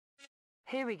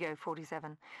Here we go,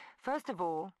 47. First of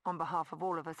all, on behalf of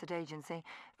all of us at Agency,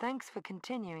 thanks for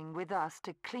continuing with us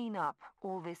to clean up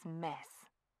all this mess.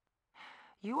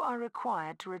 You are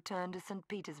required to return to St.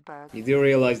 Petersburg. You do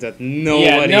realize that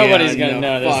nobody's gonna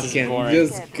know this is fucking boring.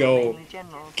 just go.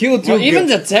 Kill two Well, even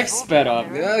guys. the text sped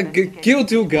up. Kill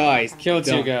two guys. Kill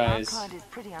two Done. guys. Client is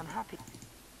pretty unhappy.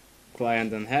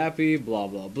 Client unhappy, blah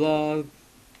blah blah.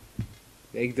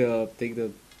 Take the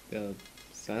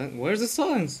where's the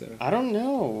silencer? I don't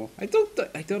know. I thought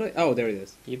oh, there it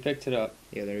is. You picked it up.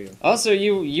 Yeah, there you go. Also,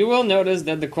 you will notice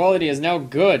that the quality is now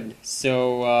good.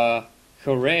 So,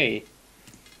 hooray.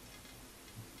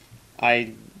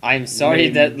 I'm sorry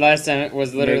that last time it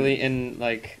was literally in,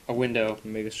 like, a window.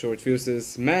 Make a short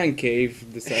fuses. Man Cave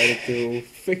decided to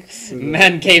fix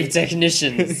Man Cave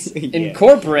Technicians Yeah.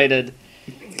 Incorporated.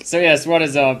 So yes, what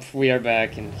is up? We are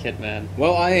back in Hitman.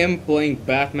 Well, I am playing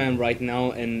Batman right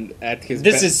now, and at his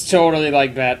This is totally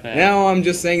like Batman. now I'm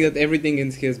just saying that everything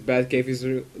in his Batcave is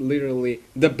literally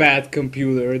the bad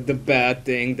computer, the bad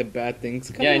thing, the bad things.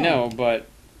 Come yeah, on. I know, but...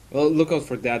 Well, look out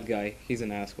for that guy. He's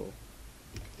an asshole.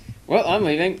 Well, I'm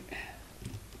leaving.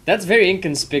 That's very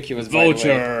inconspicuous, by the way.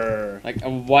 Vulture! Like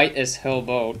a white as hell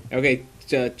boat. Okay,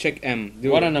 check M.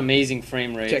 What an amazing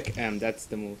frame rate. Check M, that's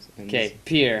the move. And Okay,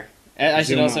 Pier. I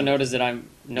should Zoom also out. notice that I'm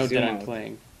Zoom I'm out.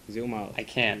 playing. Zoom out. I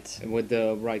can't. With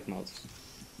the right mouse.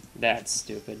 That's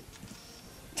stupid.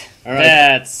 Alright.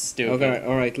 That's stupid. Okay,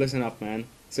 alright, listen up, man.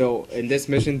 So, in this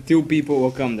mission, two people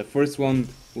will come. The first one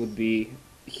would be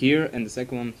here, and the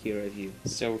second one here at you.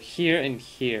 So here and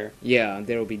here. Yeah,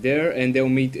 they'll be there, and they'll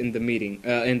meet in the meeting,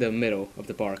 in the middle of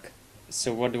the park.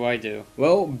 So what do I do?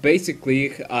 Well,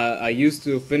 basically, I used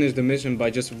to finish the mission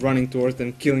by just running towards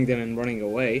them, killing them, and running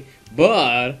away.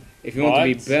 But if you want to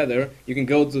be What? better, you can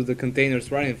go to the containers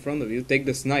right in front of you, take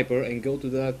the sniper, and go to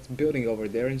that building over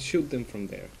there and shoot them from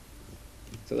there.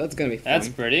 So that's gonna be fun. That's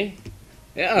pretty.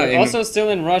 Yeah. We're and- also still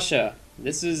in Russia.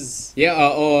 This is...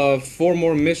 yeah. 4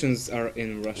 more missions are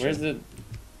in Russia. Where's the...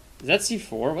 Is that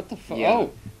C4? What the fuck? Yeah.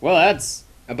 Oh, well that's...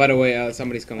 By the way,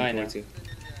 somebody's coming I know. towards you.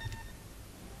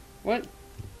 What?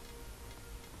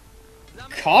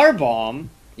 Car bomb?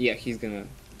 Yeah, he's gonna.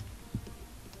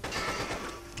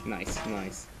 Nice.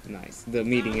 The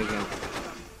meeting is gonna.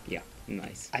 Yeah,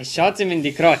 nice. I shot him in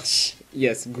the crotch.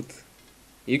 Yes, good.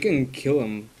 You can kill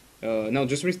him. No,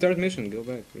 just restart mission. Go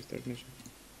back. Restart mission.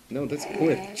 No, that's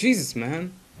quit. Jesus,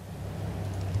 man.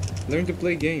 Learn to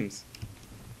play games.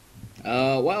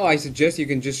 Well, I suggest you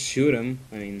can just shoot him.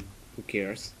 I mean, who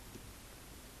cares?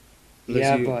 Unless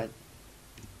Yeah, you- but...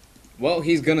 Well,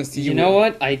 he's gonna see You know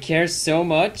what? I care so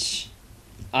much.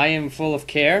 I am full of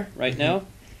care right now.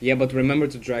 Yeah, but remember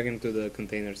to drag him to the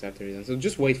containers after you're done. So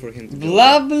just wait for him to go.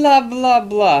 Blah, blah, blah,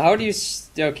 blah. How do you...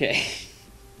 Okay.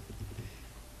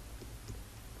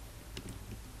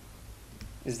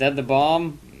 Is that the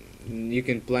bomb? You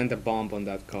can plant a bomb on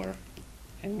that car.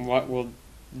 And what will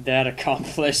that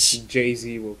accomplish?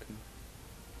 Jay-Z will come.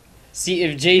 See,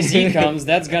 if Jay-Z comes,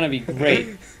 that's gonna be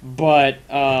great. But,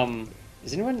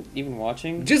 is anyone even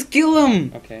watching? Just kill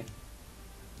him! Okay.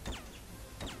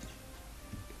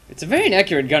 It's a very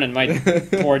inaccurate gun in my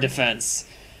poor defense.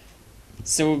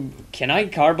 So, can I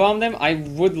car bomb them? I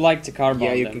would like to car bomb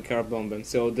Yeah, you them. can car bomb them.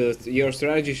 So your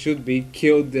strategy should be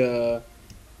kill the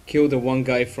one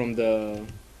guy from the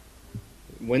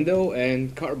window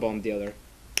and car bomb the other.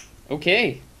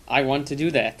 Okay, I want to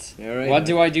do that. Alright. What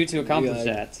do I do to accomplish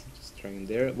Yeah, that? Just try him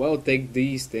there. Well, take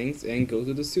these things and go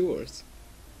to the sewers.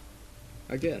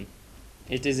 Again.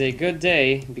 It is a good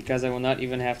day because I will not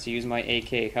even have to use my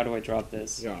AK. How do I drop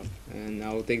this? Drop. And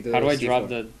now take the How do I C4. drop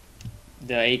the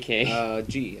AK?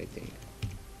 G, I think.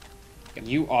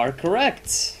 You are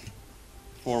correct.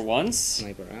 For once.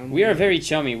 Sniper ammo. We are very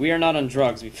chummy. We are not on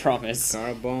drugs, we promise.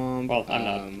 Car bomb. Well, I'm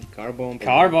not. Car bomb.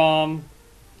 Car bomb.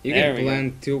 You There can we go.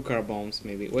 plant 2 car bombs,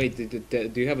 maybe. Wait,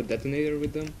 do you have a detonator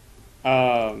with them?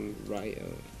 Right.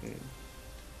 Yeah.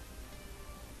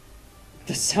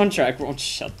 The soundtrack won't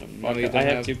shut the No, fuck you up. I don't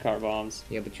have have- 2 car bombs.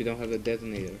 Yeah, but you don't have the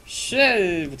detonator.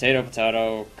 Shit! Potato,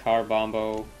 potato, car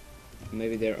bombo.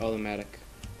 Maybe they're automatic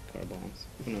car bombs.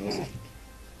 Who knows?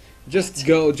 Just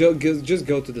go to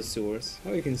the sewers.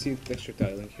 Oh, you can see the texture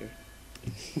tiling here.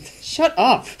 Shut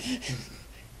up!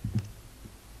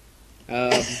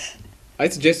 I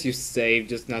suggest you save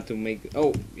just not to make.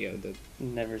 Oh, yeah, that.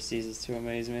 Never ceases to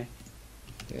amaze me.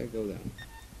 Yeah, go down.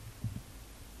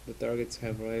 The targets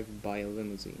have arrived by a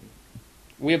limousine.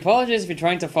 We apologize if you're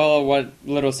trying to follow what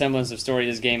little semblance of story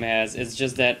this game has. It's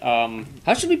just that,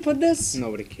 how should we put this?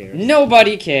 Nobody cares.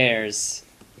 Nobody cares.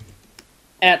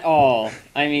 At all.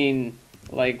 I mean,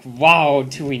 like, wow,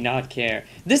 do we not care.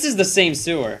 This is the same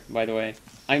sewer, by the way.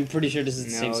 I'm pretty sure this is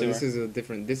the same No, sewer. this is a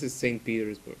different. This is St.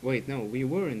 Petersburg. Wait, no, we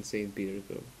were in St.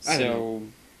 Petersburg. I don't know.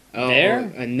 So there?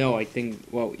 No, I think.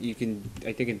 Well, you can.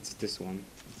 I think it's this one.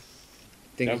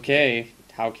 I think okay,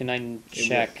 how can I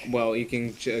check? Well, you can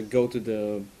go to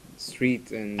the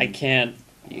street and. I can't.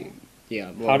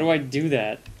 Yeah. Well, How do I do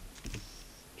that?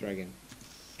 Try again.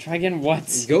 Try again. What?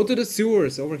 Go to the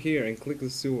sewers over here and click the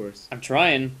sewers. I'm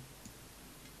trying.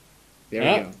 There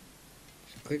Ah. you go.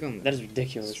 Just click on That is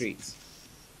ridiculous. streets.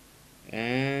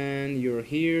 And you're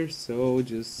here, so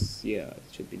just it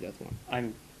should be that one.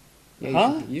 I'm. Yeah,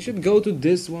 Huh? you should go to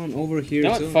this one over here. You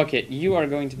know what? too. Fuck it. You are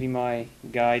going to be my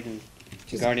guide and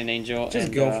Just- guardian angel. Just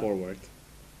and, go forward.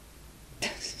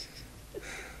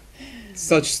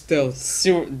 Such stealth.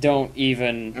 Don't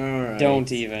even. Alright.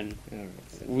 Don't even. Alright.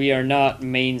 We are not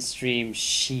mainstream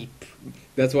sheep.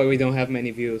 That's why we don't have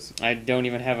many views. I don't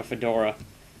even have a fedora.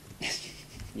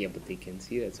 Yeah, but they can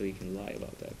see that, so you can lie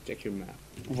about that. Check your map.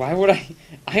 Why would I?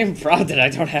 I am proud that I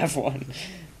don't have one.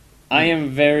 I am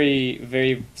very,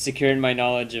 very secure in my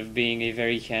knowledge of being a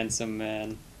very handsome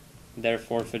man.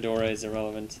 Therefore, fedora is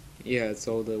irrelevant. Yeah, it's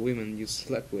all the women you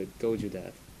slept with told you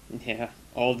that. Yeah,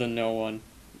 all the no one.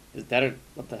 Is that a...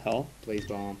 what the hell? Place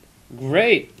bomb.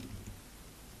 Great!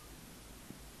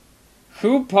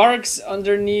 Who parks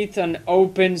underneath an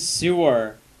open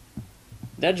sewer?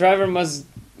 That driver must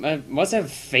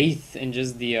have faith in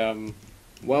just the,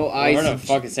 Well, what the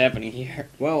fuck is happening here?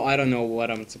 Well, I don't know what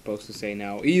I'm supposed to say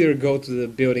now. Either go to the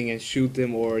building and shoot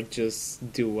them, or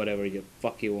just do whatever the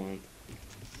fuck you want.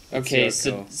 It's Okay, your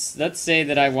so call. let's say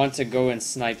that I want to go and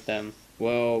snipe them.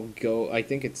 Well, go. I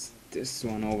think it's this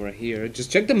one over here. Just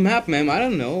check the map, ma'am. I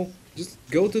don't know. Just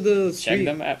go to the Check street.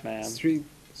 them out, man.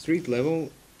 Street level,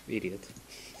 idiot.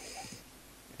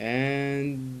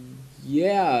 And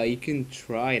yeah, you can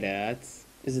try that.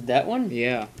 Is it that one?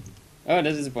 Yeah. Oh,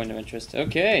 this is a point of interest.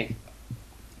 Okay.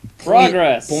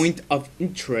 Progress! Point of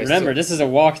interest. Remember, this is a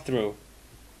walkthrough.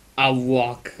 a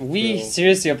walk. We through.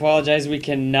 seriously apologize. We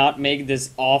cannot make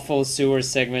this awful sewer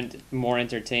segment more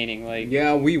entertaining. Like,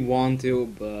 Yeah, we want to,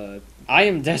 but I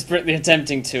am desperately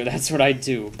attempting to. That's what I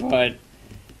do. But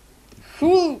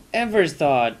who ever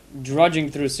thought drudging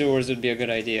through sewers would be a good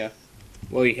idea?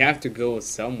 well, you have to go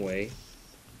some way.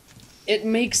 It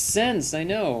makes sense. I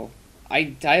know.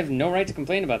 I have no right to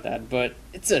complain about that. But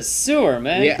it's a sewer,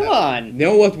 man. Yeah. Come on.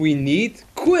 Know what we need?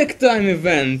 Quick time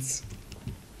events.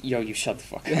 Yo, you shut the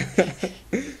fuck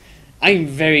up. I'm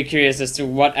very curious as to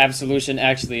what Absolution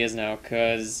actually is now,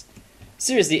 because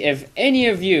seriously, if any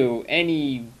of you,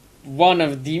 any one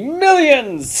of the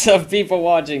millions of people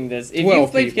watching this, if 12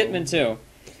 you've played people. Hitman 2,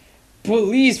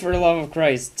 please, for the love of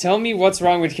Christ, tell me what's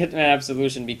wrong with Hitman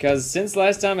Absolution, because since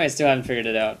last time, I still haven't figured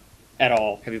it out at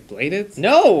all. Have you played it?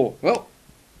 No! Well,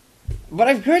 But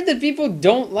I've heard that people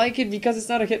don't like it because it's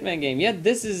not a Hitman game. Yet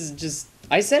this is just...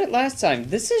 I said it last time.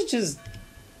 This is just...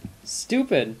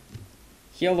 stupid.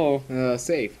 Hello.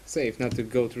 safe, not to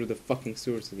go through the fucking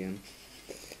sewers again.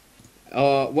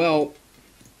 Well,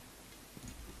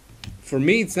 for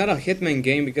me, it's not a Hitman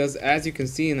game because, as you can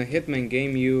see in a Hitman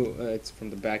game, it's from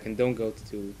the back, and don't go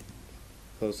too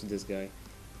close to this guy.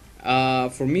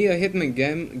 For me, a Hitman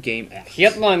game,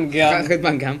 Hitman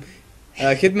gun.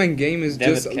 Hitman game is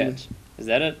David just. catch. Is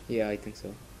that it? Yeah, I think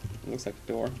so. Looks like a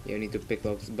door. Yeah, you need to pick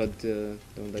locks, but don't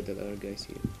let that other guy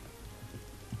see you.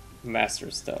 Master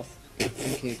of stealth.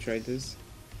 Can you try this?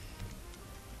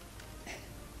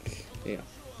 Yeah.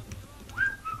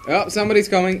 Oh, somebody's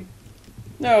coming.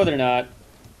 No, they're not.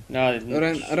 No, they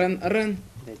didn't. Run.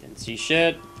 They didn't see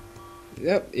shit.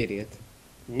 Yep, idiot.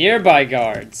 Nearby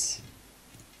guards.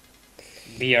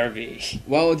 BRB.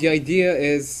 Well, the idea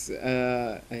is,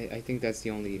 I think that's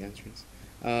the only entrance.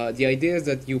 The idea is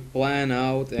that you plan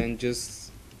out and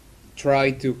just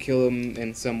try to kill him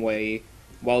in some way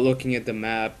while looking at the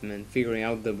map and figuring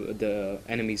out the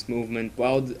enemy's movement,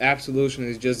 while the absolution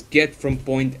is just get from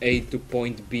point A to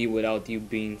point B without you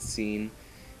being seen,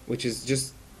 which is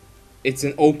just, it's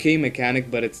an okay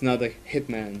mechanic, but it's not a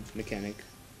Hitman mechanic.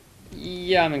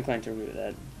 Yeah, I'm inclined to agree with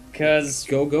that. Cause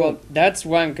Go. Well, that's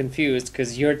why I'm confused.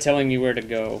 Cause you're telling me where to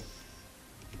go,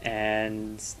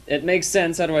 and it makes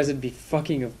sense. Otherwise, it'd be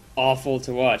fucking awful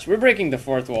to watch. We're breaking the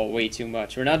fourth wall way too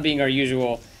much. We're not being our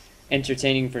usual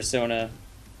entertaining persona.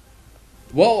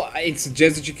 Well, I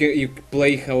suggest that you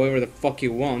play however the fuck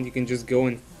you want. You can just go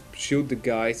and shoot the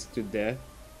guys to death.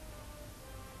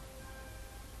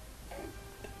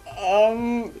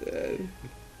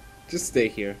 Just stay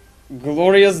here.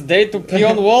 Glorious day to pee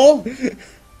on wall?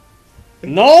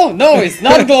 No, it's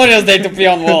not glorious day to pee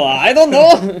on wall. I don't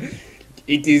know.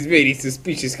 It is very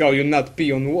suspicious how you not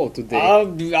pee on wall today.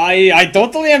 I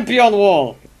totally am pee on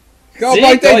wall. How See?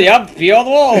 about Oh, that? yep, pee on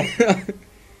the wall.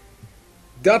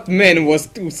 That man was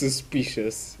too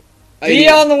suspicious. Pee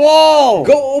on the wall!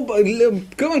 Go!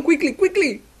 Come on, quickly,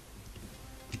 quickly!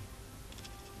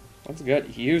 What's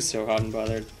got you so hot and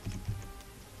bothered?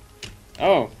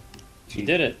 Oh, she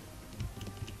did it.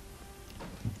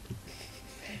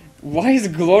 Why is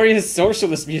glorious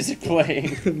socialist music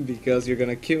playing? Because you're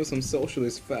gonna kill some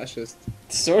socialist fascist.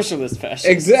 Socialist fascist.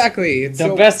 Exactly! It's The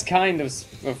so... best kind of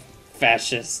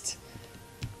fascist.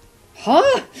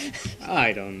 Huh?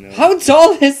 I don't know. How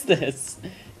tall is this?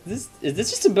 Is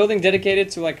this just a building dedicated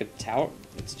to like a tower?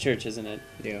 It's a church, isn't it?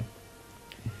 Yeah.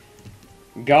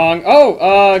 Gong.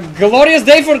 Oh, glorious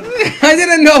day for I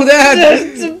didn't know that!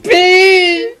 to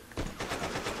pee!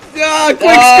 Ah,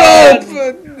 quick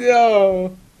scope!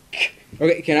 No.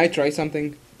 Okay, can I try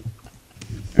something?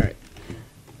 Alright.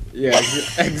 Yeah,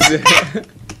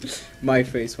 my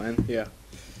face, man. Yeah.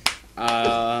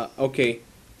 Okay.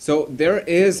 So there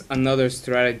is another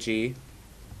strategy.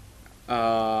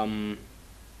 I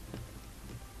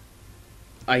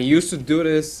used to do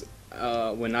this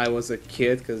when I was a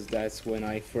kid, because that's when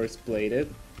I first played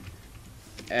it.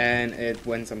 And it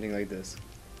went something like this.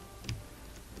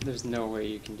 There's no way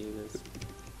you can do this.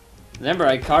 Remember,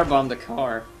 I car bombed the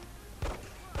car.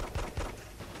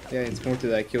 Yeah, it's more to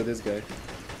that I kill this guy.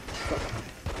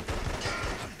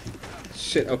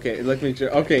 Shit, okay, let me try.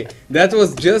 Okay, that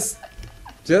was just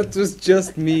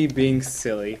me being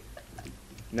silly.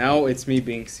 Now it's me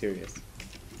being serious.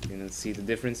 You're gonna see the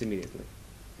difference immediately.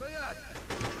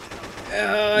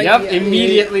 Yep, yeah,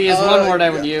 immediately is one word I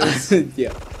would use.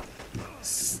 Yeah.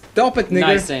 Stop it, nigger.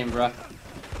 Nice aim, bruh.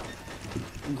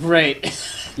 Great.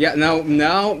 Yeah,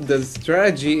 now the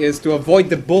strategy is to avoid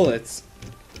the bullets.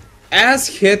 As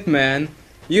Hitman,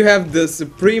 you have the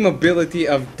supreme ability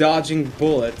of dodging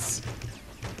bullets.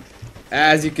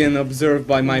 As you can observe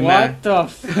by my What the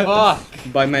fuck?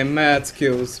 by my mad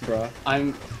skills, bro.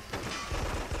 I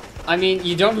mean,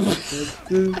 you don't...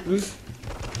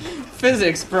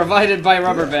 Physics provided by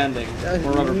rubber banding.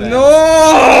 Or rubber band.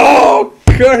 No!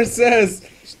 Curses!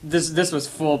 This was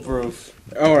foolproof.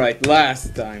 Alright,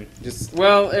 last time. Just...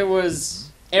 Well, it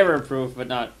was error-proof, but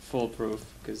not foolproof.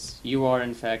 Because you are,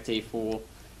 in fact, a fool.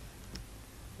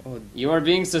 Oh, You are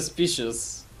being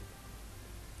suspicious.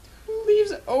 Who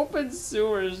leaves open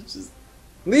sewers? Just...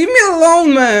 leave me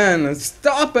alone, man!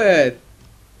 Stop it!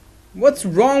 What's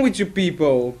wrong with you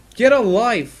people? Get a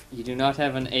life! You do not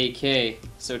have an AK,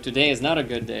 so today is not a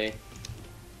good day.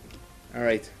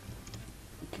 Alright.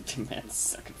 Man,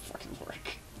 suck at fucking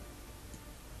work.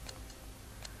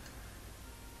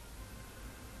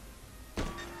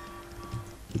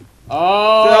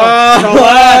 Oh,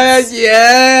 collapse!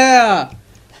 Yeah!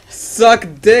 Suck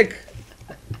dick!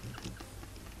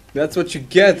 That's what you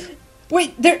get.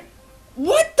 Wait, they're...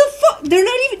 What the fuck? They're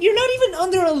not even... You're not even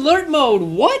under alert mode.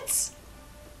 What?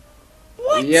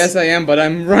 What? Yes, I am, but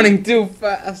I'm running too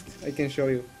fast. I can show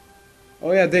you.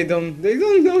 Oh yeah, they don't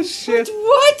know shit.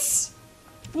 What?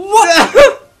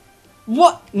 What?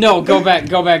 What? No, go back.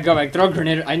 Throw a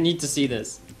grenade. I need to see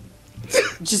this.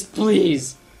 Just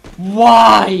please.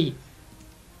 Why?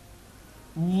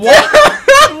 What?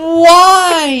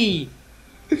 Why?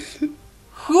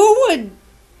 Who would...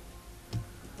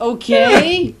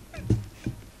 Okay.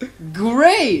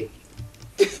 Great.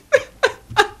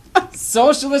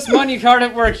 Socialist money hard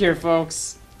at work here,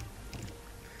 folks.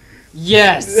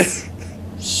 Yes.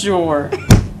 Sure.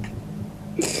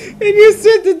 And you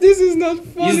said that this is not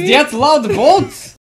funny. Is that loud bolt?